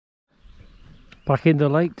Back in the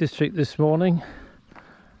Lake District this morning.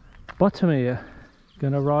 Buttermere,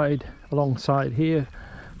 going to ride alongside here,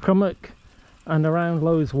 Crummock and around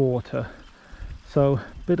Loweswater. So a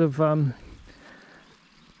bit of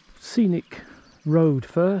scenic road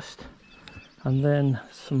first and then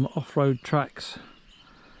some off-road tracks.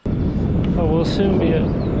 But we'll soon be at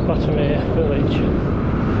Buttermere village,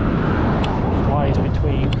 which lies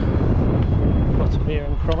between Buttermere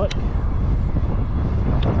and Crummock.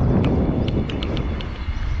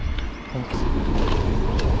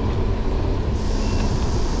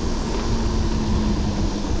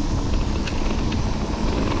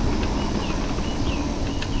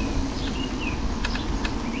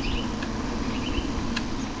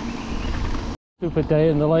 Super day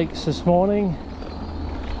in the lakes this morning.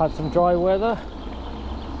 Had some dry weather.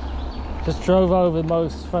 Just drove over the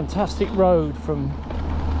most fantastic road from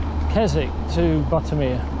Keswick to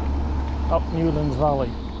Buttermere, up Newlands Valley.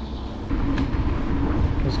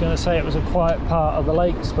 I was going to say it was a quiet part of the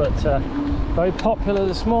lakes, but very popular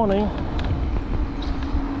this morning.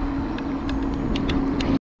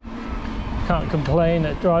 Can't complain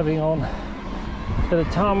at driving on a bit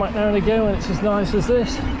of tarmac now and again when it's as nice as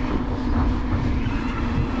this.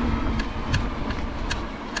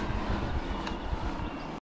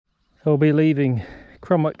 So we'll be leaving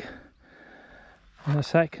Crummock in a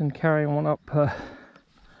sec and carrying on up the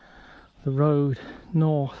road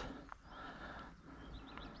north.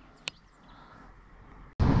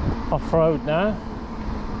 Off-road now.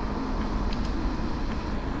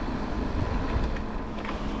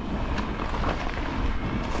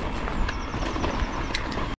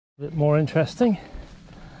 A bit more interesting.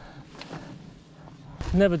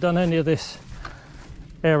 Never done any of this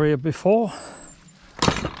area before.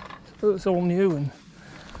 It's all new and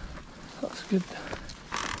that's good.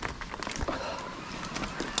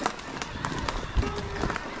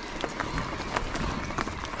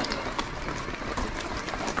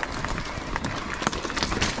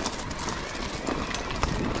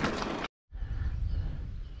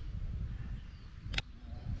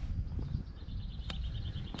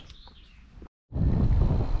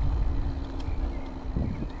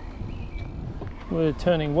 We're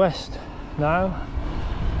turning west now,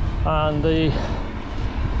 and the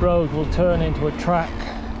road will turn into a track.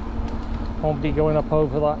 Won't be going up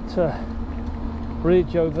over that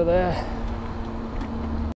bridge over there.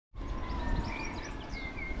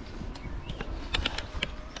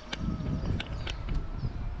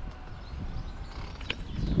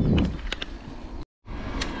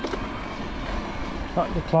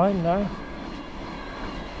 Back to climb now.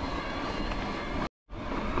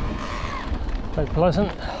 Very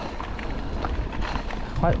pleasant.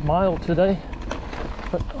 Quite mild today,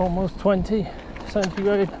 but almost 20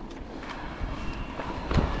 centigrade.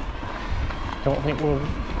 Don't think we'll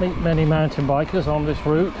meet many mountain bikers on this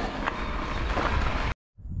route.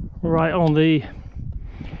 Right on the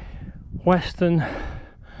western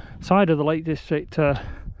side of the Lake District, the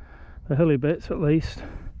hilly bits at least,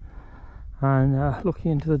 and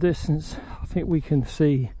looking into the distance I think we can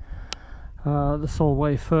see the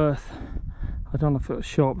Solway Firth. I don't know if it was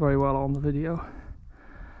shot very well on the video.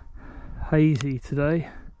 Hazy today.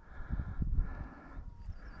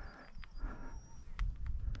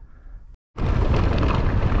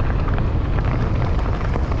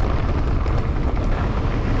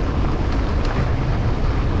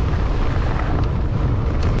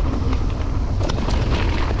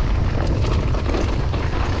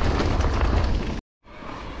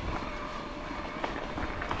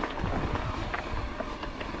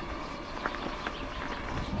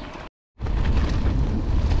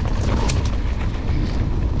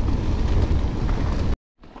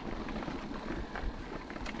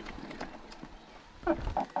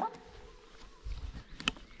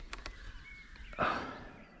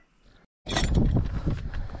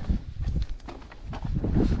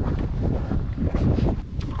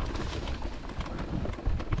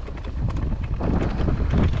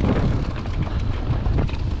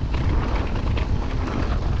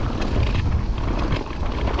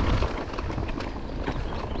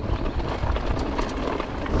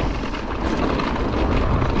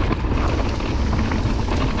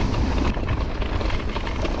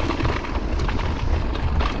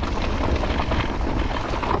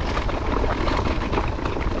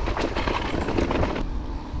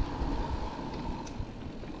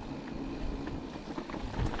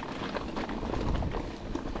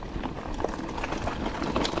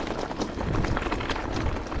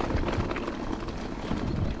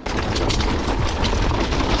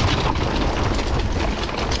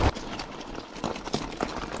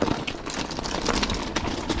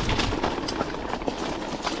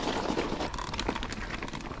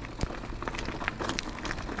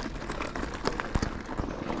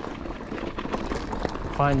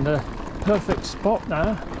 find the perfect spot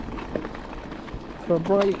now for a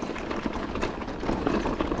break.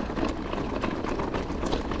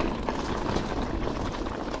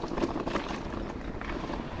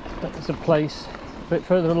 There's a place a bit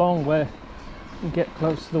further along where you can get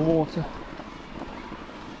close to the water.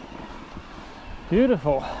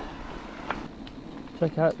 Beautiful.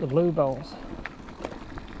 Check out the bluebells.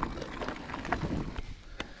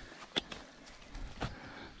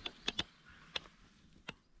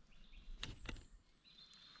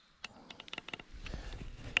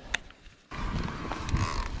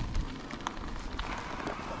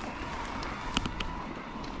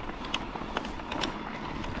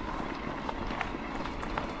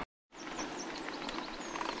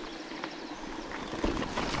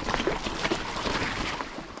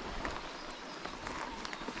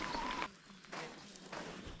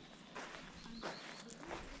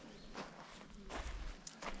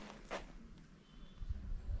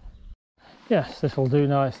 Yes, this will do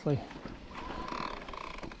nicely.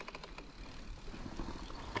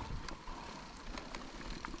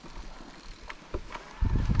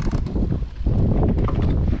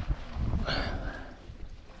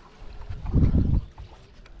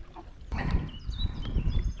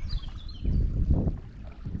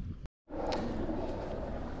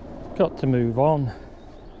 Got to move on.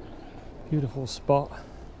 Beautiful spot.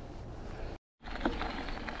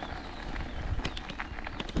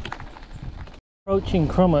 Approaching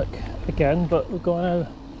Crummock again, but we're going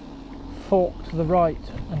to fork to the right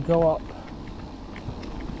and go up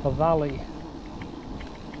a valley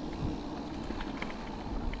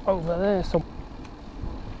over there. So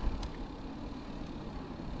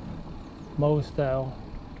Mosedale,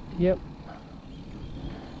 yep.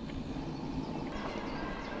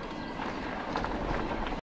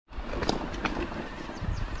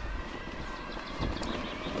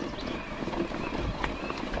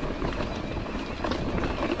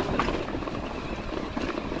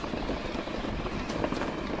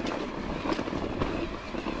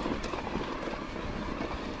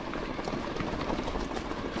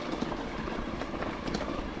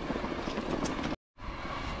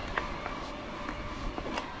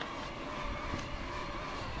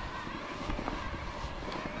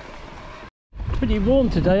 Pretty warm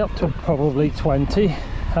today, up to probably 20,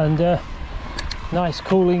 and nice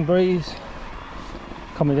cooling breeze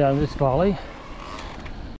coming down this valley.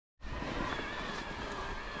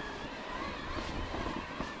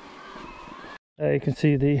 There you can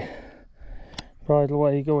see the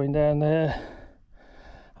bridleway going down there,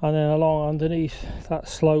 and then along underneath that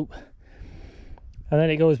slope, and then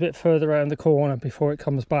it goes a bit further around the corner before it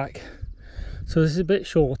comes back. So this is a bit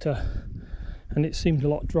shorter and it seemed a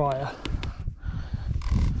lot drier.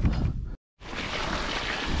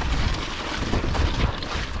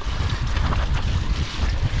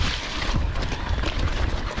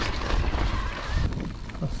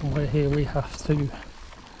 Somewhere here we have to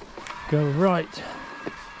go right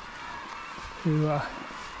to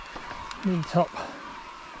meet up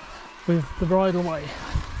with the bridleway,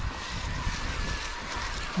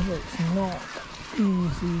 and it's not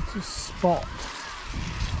easy to spot.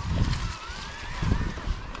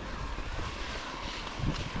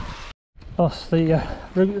 Lost the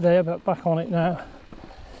route there, but back on it now.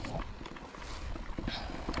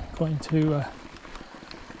 Going to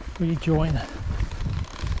rejoin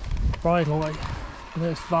bridleway in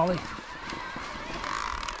this valley.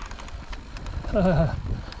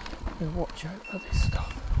 Watch out for this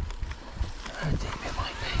stuff. How deep it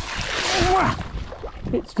might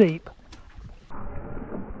be. It's deep.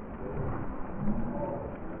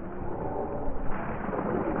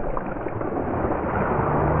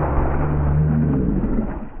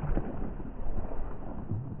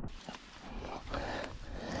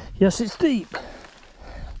 Yes, it's deep.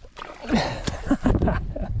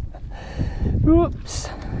 Whoops.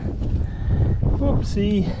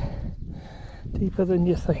 Whoopsie. Deeper than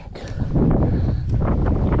you think.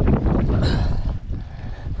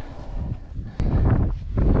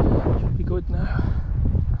 Should be good now.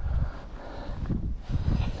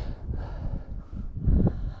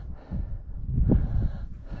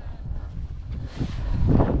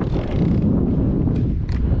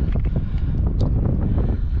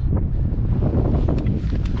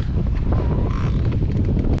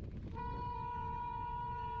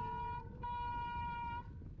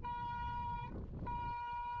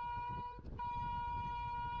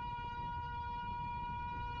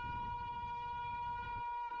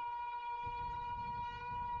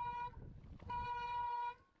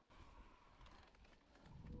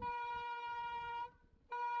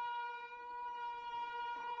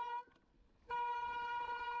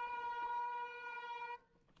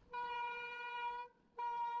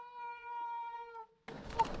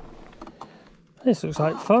 This looks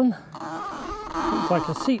like fun. Looks like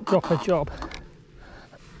a seat dropper job.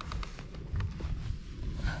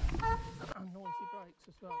 And noisy brakes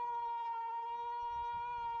as well.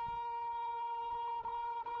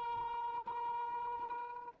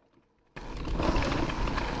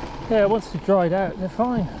 Yeah, once they've dried out, they're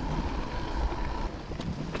fine.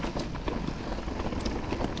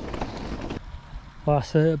 Well,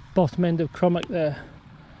 that's the bottom end of Crummock there.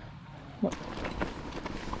 Wow.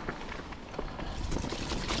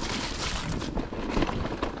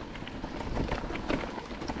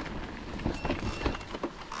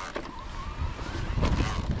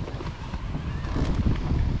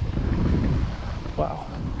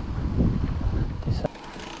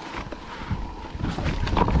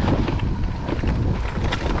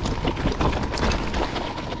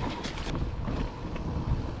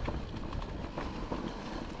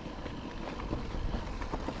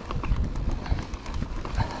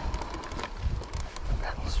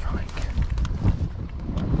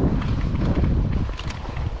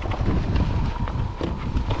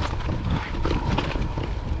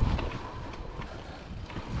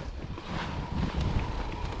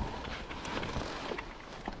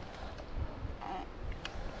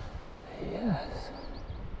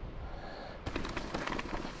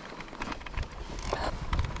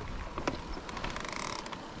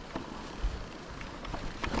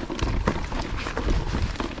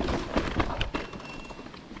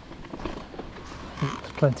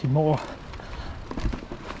 Plenty more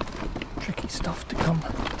tricky stuff to come.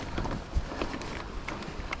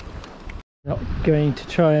 Not going to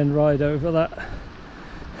try and ride over that.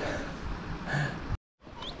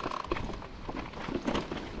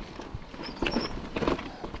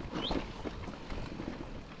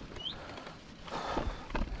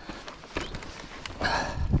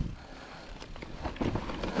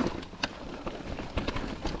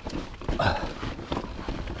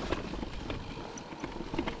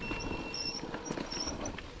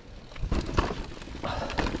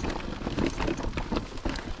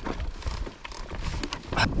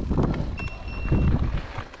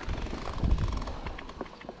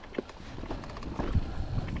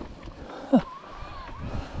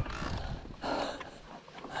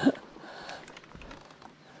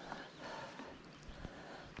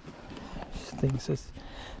 Things are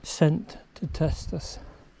sent to test us.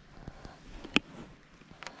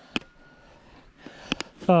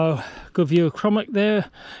 Oh, good view of Crummock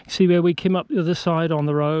there. See where we came up the other side on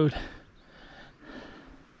the road.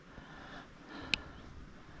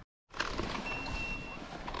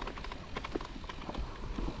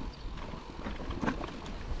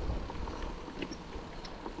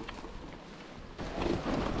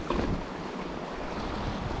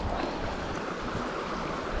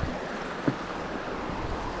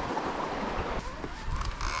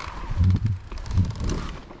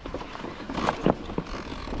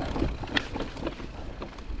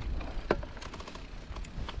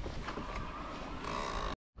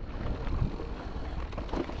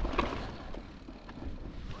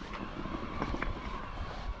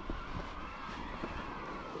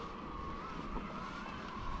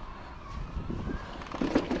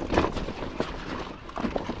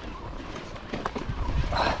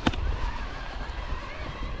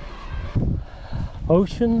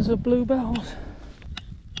 Oceans of bluebells.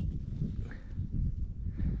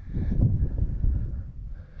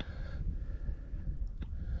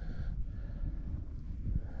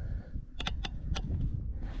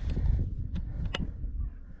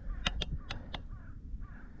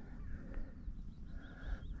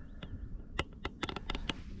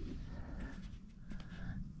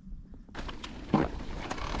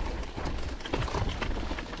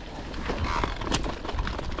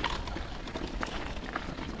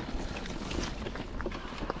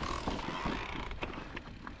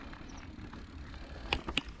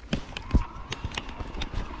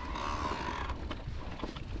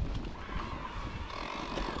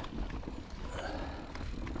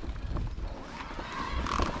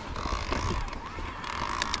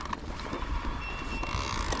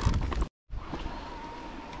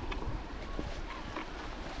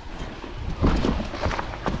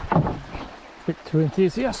 Bit too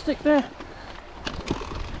enthusiastic there.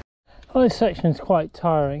 Well, this section is quite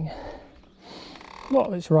tiring. A lot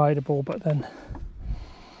of it's rideable, but then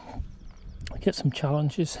I get some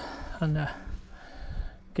challenges and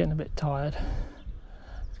getting a bit tired.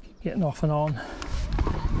 Keep getting off and on.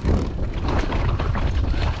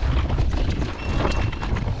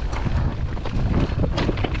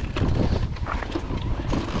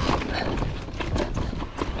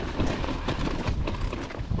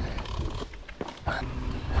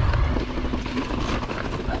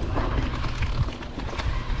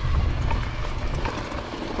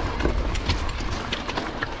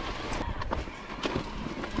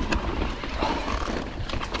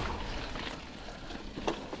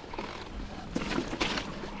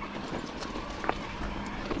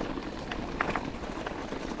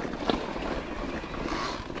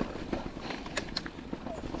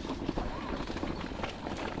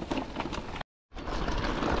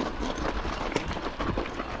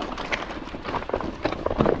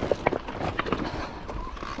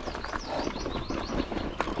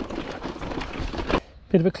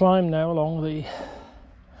 Bit of a climb now along the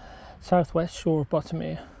southwest shore of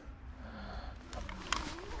Buttermere.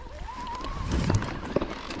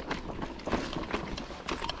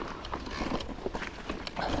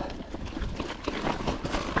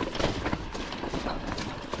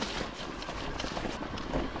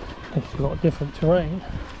 It's a lot different terrain.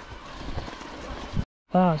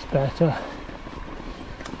 That's better.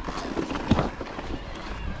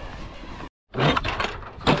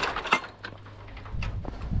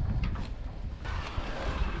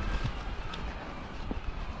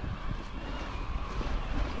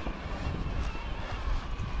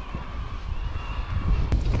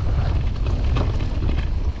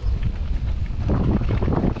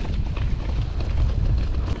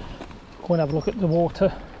 Go and have a look at the water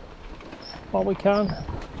while we can.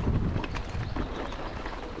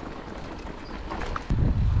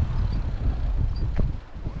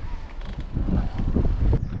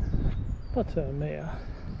 Buttermere.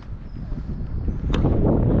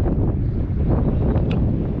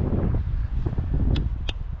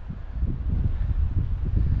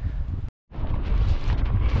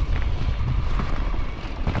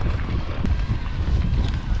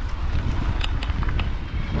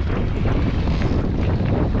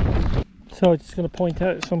 So I'm just going to point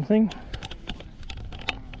out something.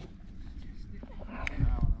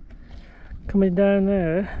 Coming down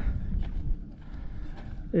there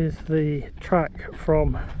is the track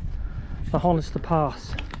from the Honister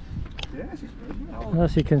Pass. And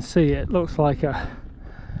as you can see, it looks like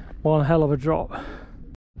one hell of a drop.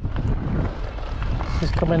 This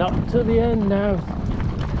is coming up to the end now.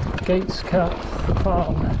 Gates Cut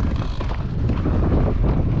Farm.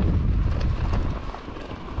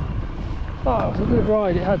 Oh, it was a good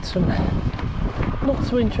ride. It had some not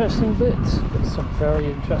so interesting bits, but some very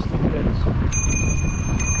interesting bits.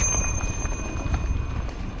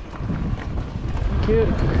 Thank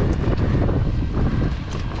you.